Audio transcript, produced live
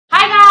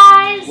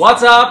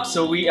What's up?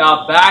 So we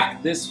are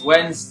back this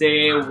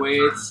Wednesday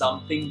with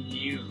something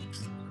new.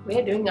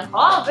 We're doing a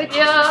haul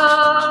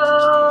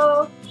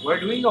video. We're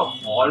doing a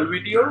haul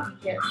video?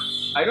 Yes.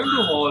 I don't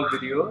do haul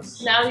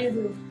videos. Now you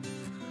do.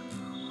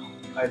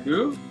 I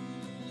do?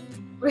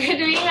 We're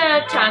doing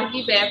a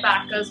Chunky Bear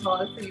Packers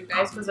haul for you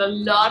guys because a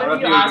lot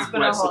of you asked for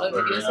a haul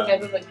video, so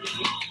never mind.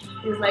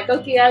 He's like,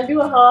 okay, I'll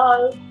do a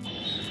haul.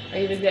 Are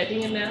you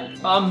regretting it now?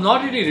 I'm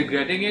not really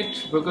regretting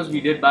it because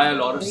we did buy a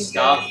lot of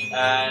stuff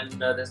and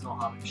there's no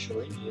harm in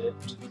showing it.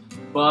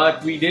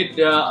 But we did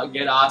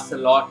get asked a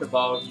lot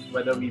about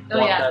whether we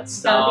bought that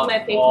stuff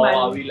or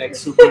are we like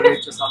super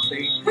rich or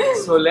something.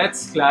 So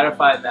let's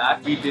clarify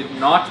that. We did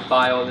not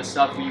buy all this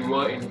stuff. We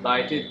were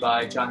invited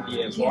by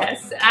Chunky Airport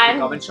to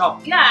come and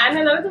shop. Yeah, and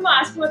a lot of them are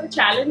asking about the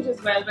challenge as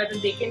well, whether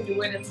they can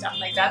do it and stuff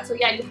like that. So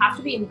yeah, you have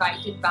to be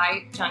invited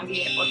by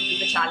Chunky Airport to do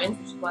the challenge,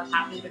 which is what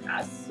happened with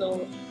us.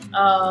 So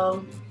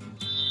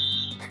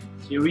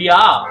here we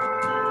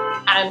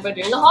are. And we're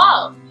doing the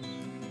haul.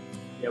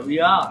 Here we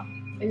are.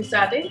 Are you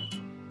starting?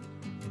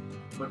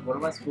 But what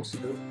am I supposed to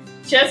do?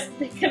 Just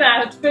pick an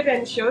outfit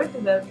and show it to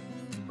them.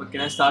 But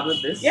can I start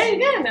with this? Yeah, you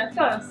can, of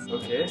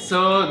course. Okay,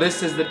 so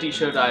this is the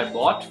t-shirt I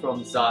bought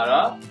from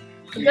Zara.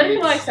 You gotta be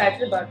more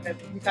excited about it.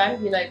 You can't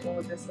be like,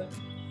 oh, this one.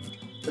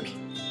 Okay.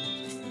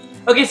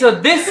 Okay, so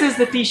this is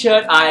the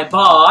t-shirt I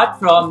bought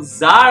from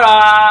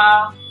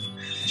Zara.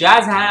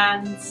 Jazz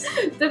hands.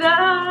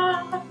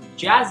 Ta-da!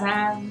 Jazz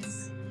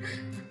hands.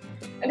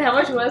 And how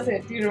much was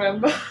it? Do you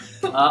remember?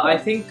 I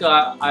think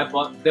I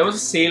bought. There was a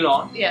sale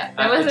on. Yeah,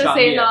 there was a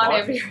sale on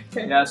everywhere.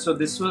 Yeah, so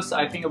this was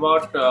I think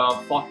about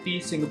 40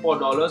 Singapore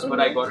dollars, but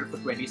I got it for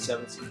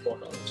 27 Singapore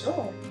dollars.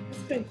 Oh,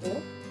 that's pretty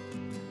cool.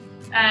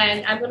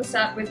 And I'm gonna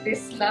start with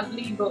this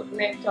lovely boat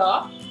neck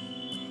top.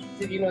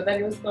 Did you know that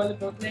it was called a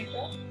boat neck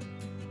top?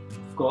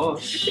 Of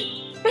course.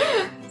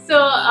 So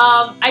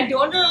I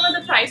don't remember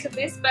the price of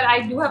this, but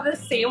I do have the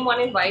same one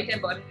in white. I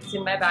bought it. It's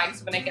in my bag,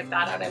 so when I get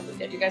that out, I will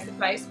tell you guys the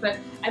price. But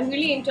I'm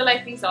really into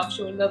like these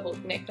off-shoulder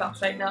boat neck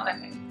tops right now,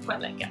 and I quite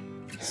like it.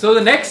 So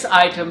the next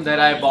item that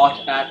I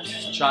bought at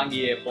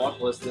Changi Airport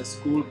was this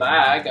cool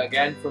bag,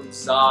 again from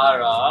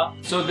Zara.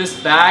 So this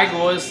bag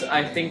was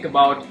I think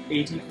about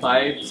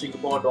 85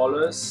 Singapore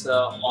dollars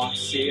on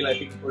sale. I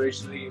think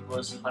originally it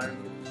was $115.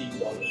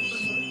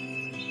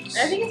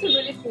 I think it's a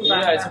really cool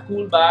bag. Yeah, it's a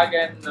cool bag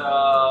and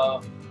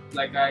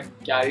like I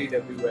carry it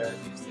everywhere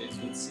these days.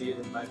 You'll see it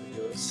in my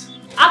videos.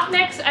 Up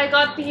next, I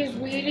got these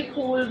really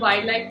cool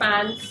wide-leg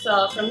pants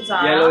from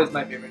Zara. Yellow is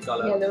my favorite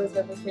color. Yellow is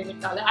my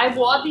favorite color. I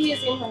wore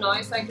these in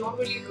Hanoi, so I don't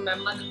really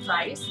remember the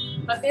price.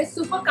 But they're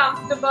super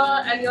comfortable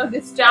and you're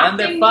distracting. And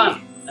they're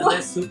fun. And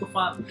they're super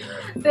fun.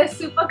 They're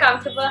super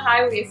comfortable,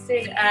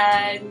 high-waisted,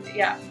 and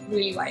yeah,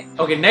 really wide.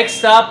 Okay,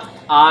 next up,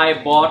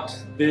 I bought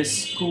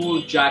this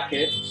cool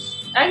jacket.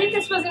 I think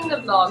this was in the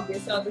vlog. They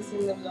saw this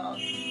in the vlog.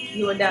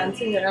 You were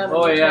dancing around.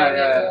 Oh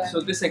yeah. So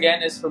this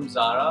again is from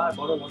Zara. I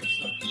bought a lot of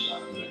stuff from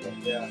Zara.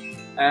 Yeah.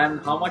 And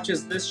how much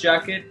is this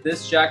jacket?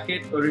 This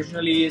jacket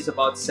originally is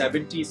about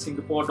 70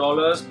 Singapore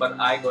dollars, but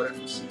I got it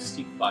for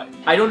 65.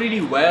 I don't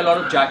really wear a lot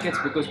of jackets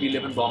because we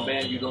live in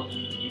Bombay and you don't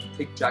really need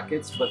thick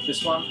jackets. But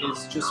this one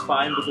is just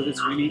fine because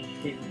it's really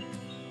thin,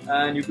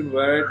 and you can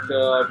wear it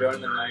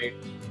during the night.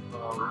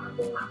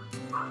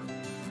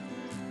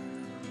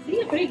 See,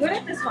 you're pretty good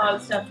at this haul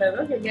stuff,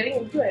 Trevor. You're getting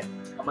into it.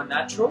 I'm a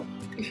natural.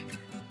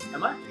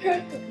 Am I?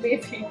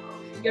 Maybe.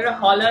 You're a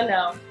hauler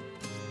now.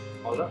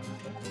 Hauler?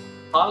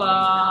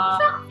 Holla!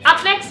 So,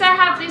 up next I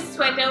have this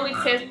sweater which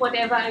says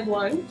whatever I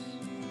want.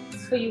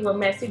 It's for you, a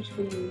message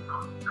for you.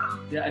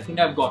 Yeah, I think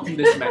I've gotten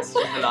this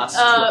message in the last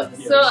 12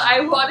 years. So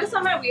I wore this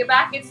on my way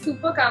back. It's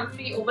super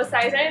comfy,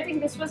 oversized, and I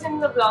think this was in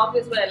the vlog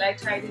as well. I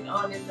tried it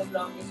on in the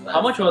vlog as well.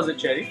 How much was it,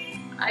 Cherry?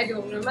 I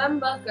don't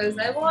remember because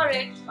I wore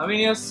it. I mean,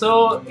 you're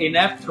so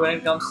inept when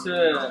it comes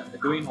to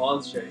doing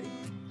hauls, Cherry.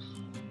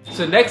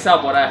 So next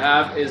up, what I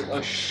have is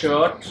a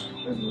shirt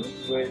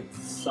with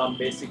some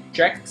basic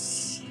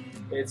checks.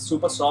 It's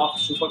super soft,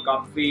 super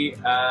comfy,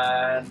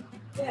 and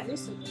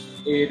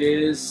it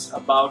is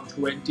about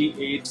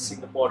 28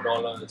 Singapore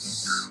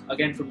dollars.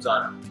 Again from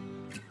Zara.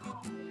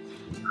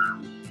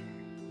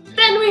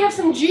 Then we have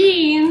some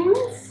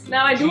jeans.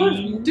 Now I do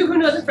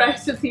know the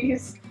price of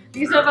these.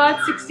 These are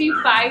about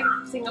 65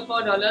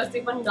 Singapore dollars.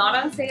 They were not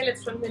on sale.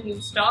 It's from the new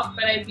stock,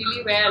 but I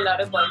really wear a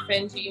lot of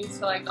boyfriend jeans,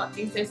 so I got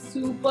these. They're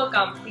super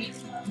comfy,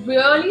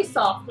 really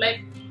soft.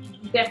 Like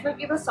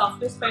definitely the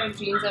softest pair of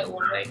jeans I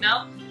own right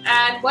now.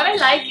 And what I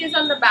like is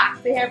on the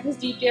back they have this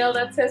detail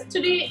that says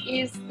today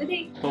is the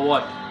day. For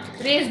what?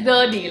 Today is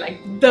the day, like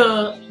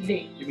the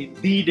day. You mean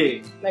the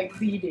day? Like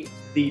the day.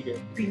 The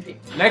day. The day.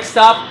 Next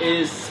up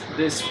is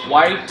this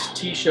white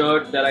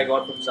t-shirt that I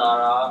got from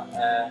Zara,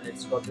 and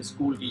it's got this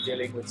cool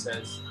detailing which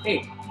says,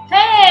 hey.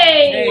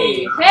 Hey!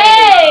 Hey!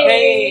 Hey!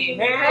 Hey!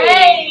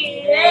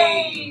 Hey!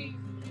 Hey!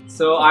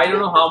 So I don't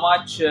know how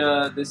much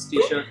this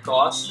t-shirt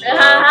costs.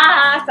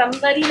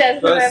 Somebody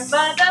doesn't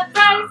remember the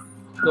price.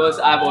 Because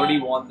I've already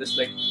worn this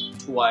like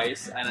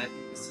twice, and I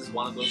think this is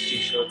one of those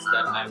t-shirts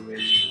that I will wear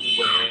in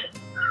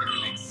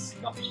the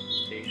next couple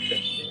of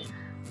days.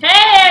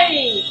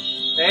 Hey!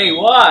 Hey,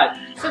 what?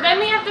 So then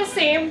we have the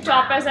same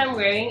top as I'm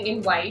wearing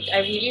in white.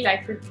 I really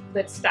like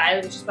that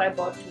style, which is why I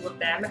bought 2 of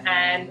them.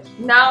 And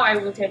now I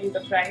will tell you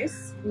the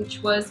price,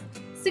 which was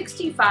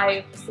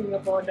 65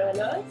 Singapore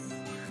dollars.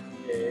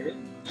 Okay.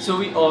 So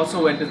we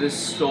also went to this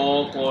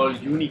store called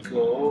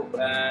Uniqlo,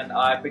 and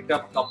I picked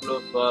up a couple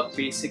of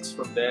basics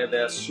from there.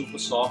 They're super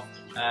soft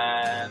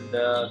and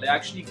they're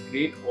actually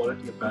great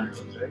quality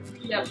apparently, right?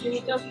 Yeah,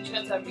 Uniqlo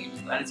t-shirts are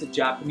beautiful. And it's a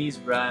Japanese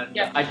brand.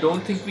 Yeah. I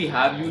don't think we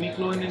have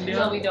Uniqlo in India.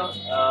 No, we don't.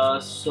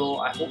 So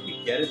I hope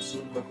we get it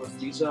soon because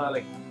these are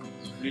like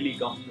really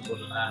comfortable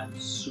and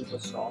super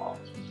soft.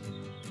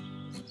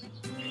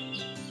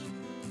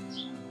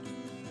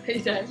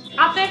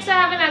 Up next I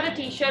have another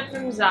t-shirt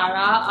from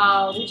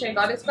Zara which I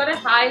got. It's got a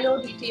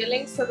high-low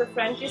detailing, so the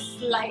front is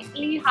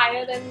slightly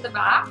higher than the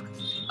back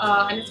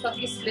and it's got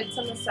these slits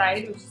on the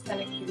side, which is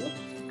kind of cute.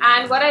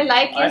 And what I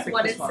like is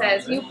what it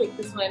says. You pick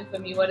this one for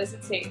me. What does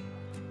it say?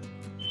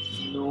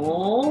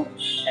 No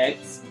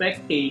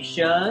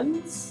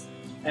expectations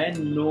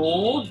and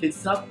no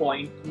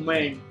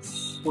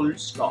disappointments. Full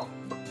stop.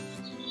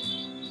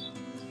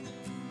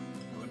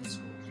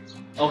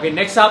 Okay,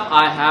 next up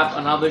I have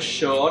another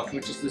shirt,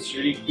 which is this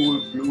really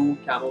cool blue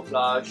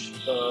camouflage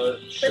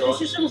shirt. But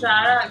this is from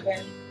Zara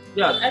again.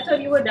 Yeah. I thought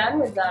you were done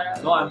with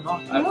Zara. No, I'm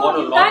not. I bought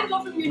a lot. You can't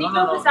go from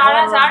Uniqlo to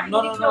Zara, Zara to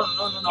Uniqlo.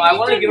 No. I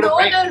wanted to give it a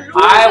break. I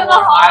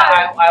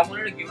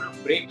wanted to give it a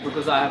break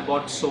because I have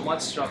bought so much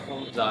stuff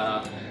from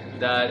Zara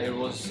that it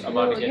was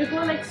about to get... You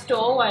go like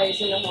store-wise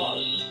in a haul.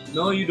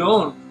 No, you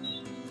don't.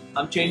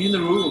 I'm changing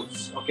the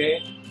rules,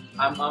 okay?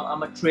 I'm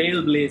a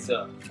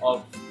trailblazer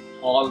of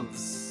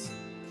hauls.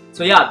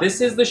 So yeah,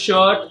 this is the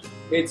shirt.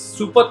 It's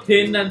super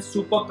thin and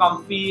super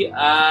comfy,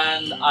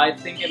 and I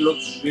think it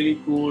looks really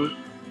cool.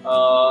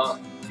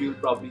 You'll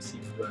probably see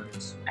me wear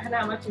it. And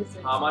how much is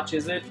it? How much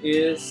is it?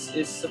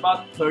 It's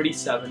about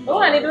 $37.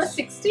 Oh, and it was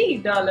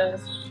 $60.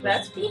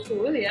 That's pretty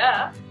cool,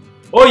 yeah.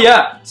 Oh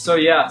yeah. So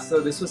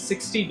this was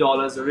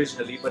 $60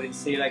 originally, but in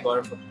sale I got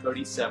it for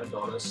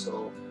 $37.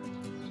 So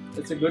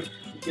it's a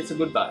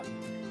good buy.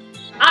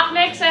 Up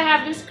next, I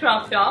have this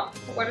crop top.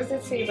 What does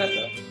it say,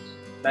 Bato?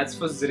 That's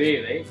for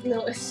Zray, right?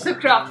 No, it's a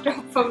crop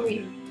top for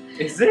me.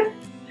 Is it?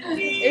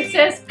 It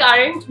says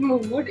current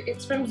mood.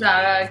 It's from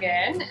Zara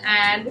again,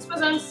 and this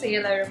was on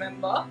sale, I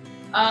remember.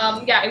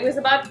 Yeah, it was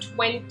about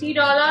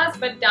 $20,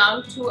 but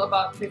down to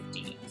about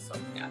 $50. So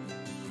yeah.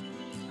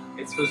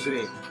 It's for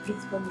Zray.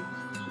 It's for me.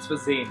 It's for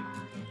Zayn.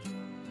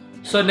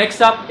 So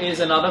next up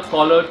is another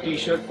collared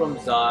t-shirt from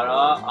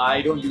Zara.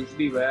 I don't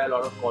usually wear a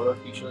lot of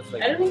collared t-shirts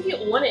like I don't think you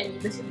own any.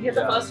 These are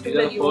the first two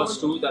that you own. These are the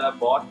first two that I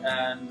bought,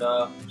 and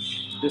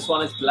this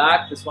one is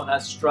black, this one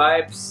has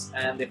stripes,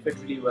 and they fit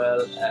really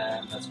well,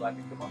 and that's why I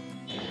picked them up.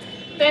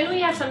 Then we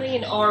have something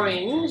in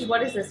orange.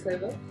 What is this,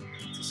 Viva?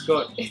 It's a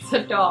skirt. It's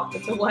a top.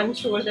 It's a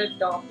one-shouldered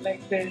top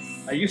like this.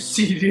 Are you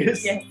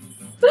serious? Yes.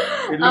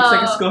 It looks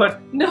like a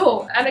skirt.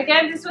 No, and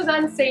again this was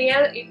on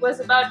sale. It was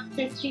about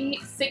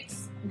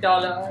 $56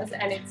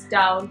 and it's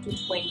down to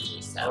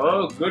 $27.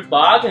 Oh, good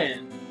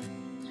bargain.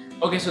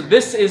 Okay, so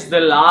this is the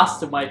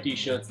last of my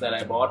t-shirts that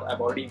I bought.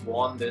 I've already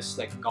worn this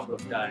like a couple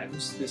of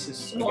times. This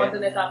is more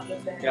than a couple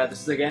of times. Yeah,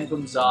 this is again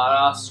from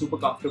Zara. Super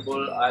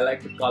comfortable. I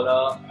like the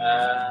color,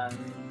 and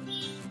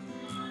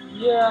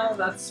yeah,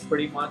 that's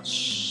pretty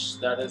much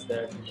that is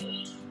there.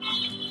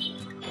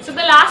 So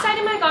the last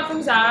item I got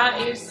from Zara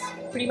is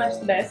pretty much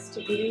the best.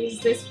 It is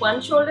this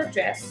one-shoulder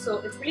dress. So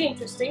it's pretty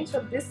interesting.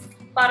 So this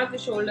part of the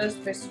shoulder is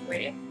this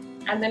way,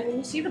 and then when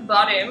you see the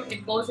bottom,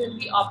 it goes in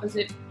the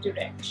opposite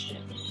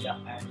direction. Yeah,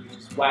 and you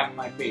just whack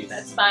my face.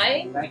 That's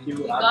fine. Thank you.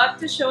 You got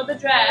to show the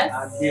dress.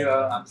 I'm here.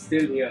 I'm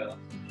still here.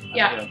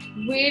 Yeah,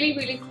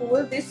 really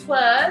cool. This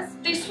was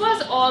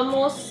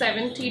almost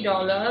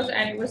 $70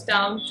 and it was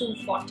down to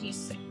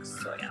 $46.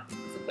 So yeah,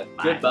 it's a good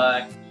buy. Good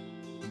buy.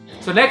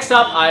 So next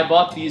up, I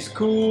bought these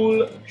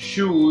cool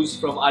shoes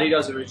from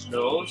Adidas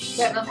Originals.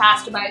 Whoever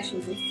has to buy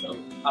shoes, so.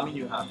 I mean,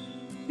 you have.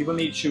 People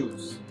need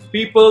shoes.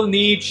 People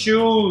need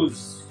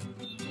shoes.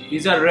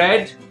 These are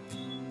red,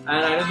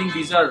 and I don't think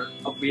these are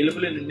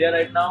available in India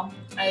right now.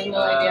 I have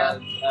no idea.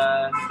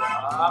 And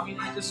I mean,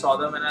 I just saw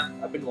them, and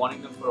I've been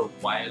wanting them for a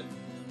while,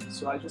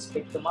 so I just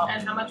picked them up.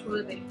 And how much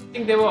were they? I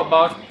think they were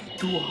about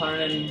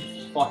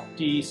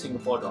 240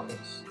 Singapore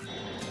dollars,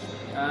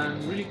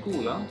 and really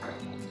cool, huh?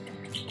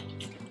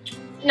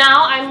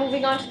 Now I'm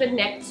moving on to the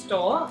next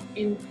store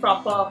in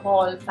proper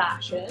haul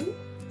fashion.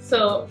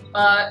 So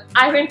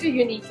I went to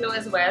Uniqlo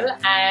as well,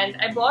 and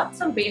I bought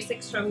some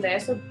basics from there.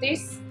 So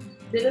this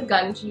little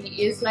gunji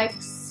is like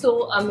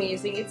so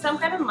amazing. It's some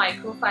kind of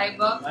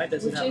microfiber, which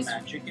is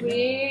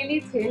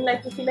really thin.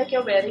 Like you feel like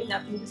you're wearing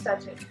nothing, just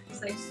touch it.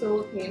 It's like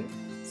so thin.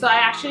 So I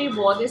actually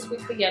wore this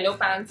with the yellow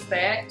pants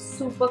there.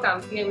 Super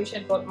comfy. I wish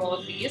I'd bought more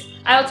of these.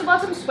 I also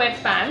bought some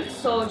sweatpants.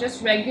 So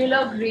just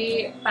regular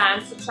grey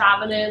pants to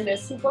travel in. They're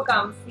super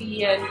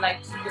comfy and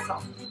like super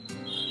soft.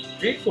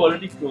 Great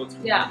quality clothes.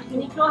 Yeah,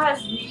 Uniqlo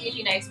has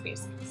really nice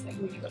basics. Like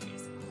really good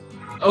basics.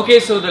 Okay,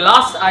 so the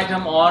last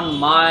item on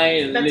my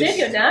list. That's it,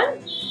 you're done?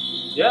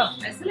 Yeah.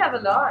 I still have a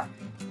lot.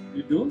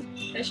 You do?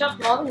 I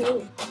shopped more than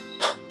you.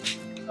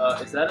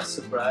 Is that a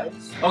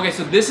surprise? Okay,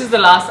 so this is the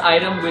last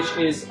item, which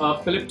is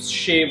a Philips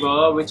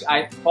shaver, which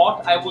I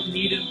thought I would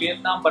need in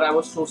Vietnam, but I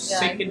was so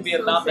sick in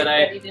Vietnam that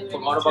I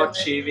forgot about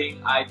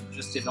shaving. I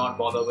just did not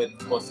bother with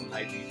personal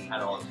hygiene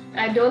at all.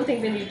 I don't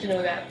think they need to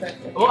know that. But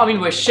oh, I mean,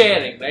 we're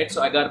sharing, right?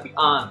 So I gotta be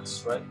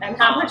honest, right? And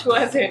how much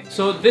was it?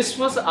 So this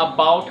was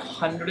about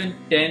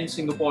 110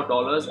 Singapore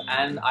dollars,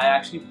 and I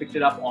actually picked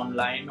it up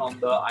online on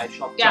the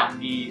iShop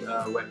Changi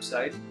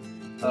website.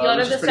 We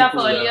ordered the stuff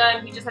cool, earlier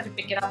and we just had to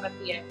pick it up at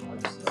the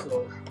airport.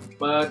 So,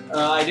 but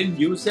I didn't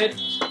use it,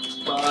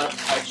 but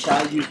I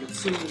shall use it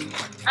soon.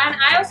 And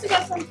I also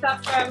got some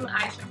stuff from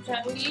iShop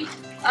Changi.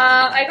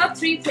 I got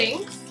 3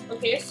 things.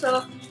 Okay,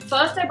 so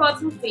first I bought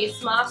some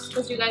face masks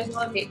because you guys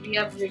know lately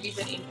I've really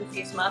been into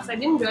face masks. I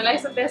didn't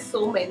realize that there's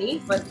so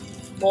many, but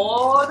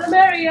more the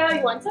merrier.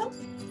 You want some?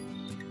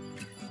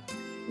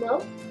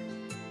 No?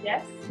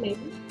 Yes?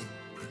 Maybe?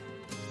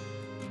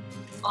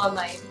 All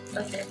mine.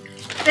 Okay.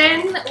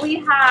 Then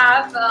we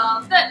have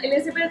the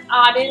Elizabeth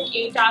Arden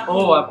 8-hour cream.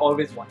 Oh, I've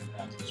always wanted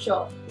that.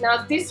 Sure.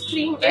 Now this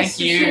cream is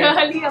you.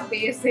 really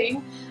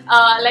amazing.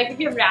 Like if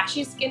you have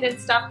rashy skin and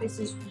stuff, this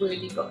is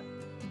really good.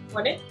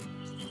 Want it?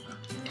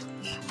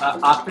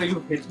 After you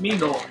hit me,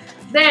 no.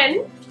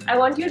 Then I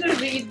want you to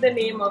read the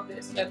name of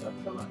this.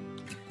 Come on.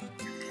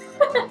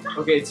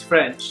 Okay, it's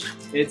French.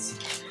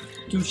 It's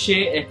Touche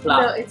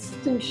Eclat. No, it's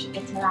Touche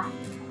Eclat.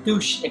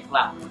 Touche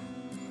Eclat.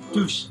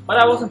 Touche. But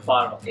I wasn't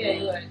far off. Yeah,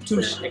 you were.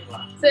 Touche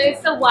Eclat. So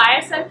it's the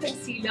YSL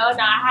concealer.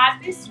 Now I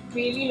had this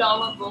really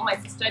long ago. My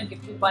sister had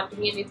gifted one to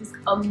me and it is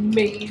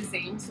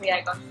amazing. So yeah,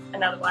 I got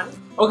another one.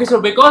 Okay,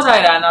 so because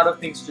I ran out of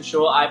things to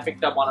show, I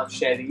picked up one of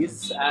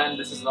Sherry's, and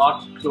this is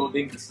not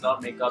clothing, this is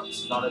not makeup,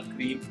 this is not a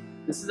cream.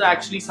 This is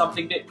actually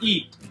something to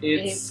eat.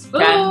 It's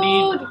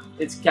candied.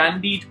 It's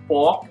candied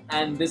pork,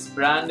 and this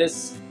brand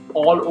is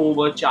all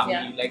over Changi.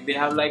 Yeah. Like they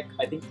have like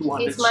I think 200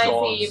 stores. It's my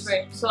stores.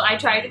 favorite. So I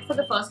tried it for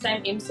the first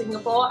time in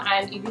Singapore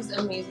and it is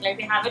amazing. Like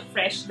they have it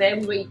fresh there.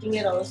 We were eating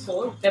it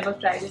also. Never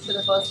tried it for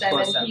the first time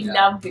and he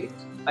loved it.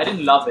 I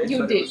didn't love it, You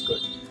but did. it was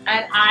good.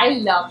 And I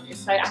loved it.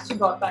 So I actually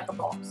brought back a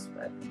box.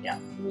 But yeah,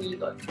 really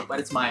good. But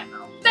it's mine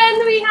now.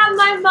 Then we have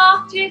my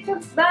Marc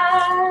Jacobs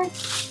bag.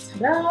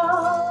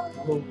 Ta-da!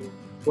 Oh,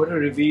 what a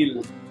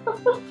reveal.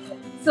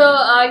 So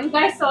you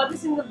guys saw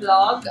this in the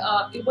vlog.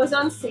 It was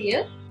on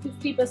sale.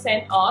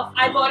 50% off.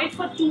 I bought it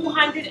for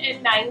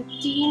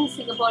 219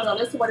 Singapore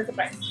dollars. So what is the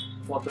price?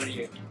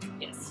 438.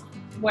 Yes,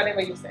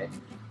 whatever you said.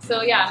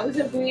 So yeah, it was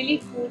a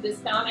really cool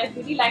discount. I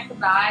really like the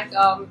bag.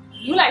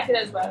 You liked it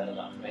as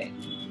well, right?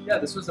 Yeah,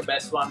 this was the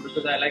best one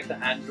because I like the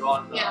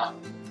hand-drawn,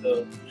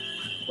 the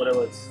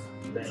whatever's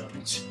there on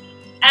it.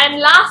 And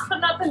last but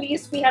not the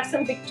least, we have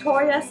some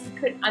Victoria's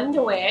Secret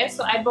underwear.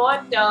 So I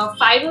bought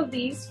 5 of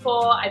these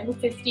for I think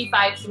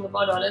 55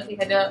 Singapore dollars. We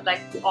had a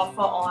like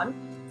offer on.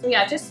 So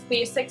yeah, just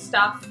basic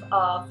stuff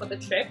for the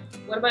trip.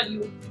 What about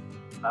you?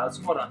 I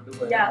also bought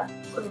underwear. Yeah.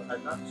 But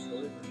I'm not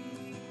sure.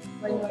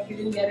 Why not? You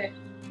didn't get it.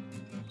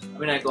 I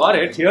mean, I got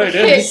it. Here it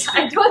is.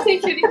 I don't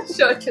think you need to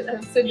show it to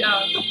them. Sit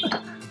down.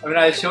 I mean,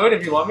 I'll show it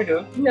if you want me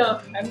to.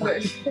 No, I'm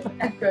good.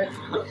 I'm good.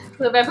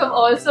 So Webham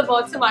also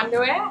bought some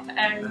underwear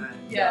and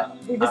yeah,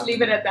 we just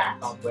leave it at that.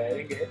 I'm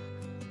wearing it.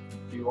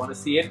 If you want to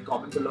see it,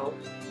 comment below.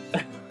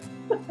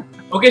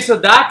 Okay, so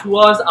that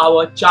was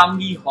our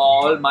Changi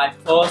haul, my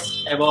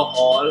first ever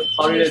haul.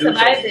 How did I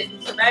do?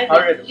 You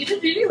survived it. You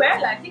did really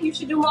well. I think you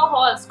should do more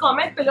hauls.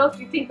 Comment below if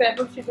you think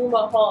Webham should do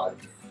more hauls.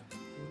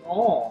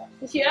 No.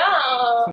 Yeah.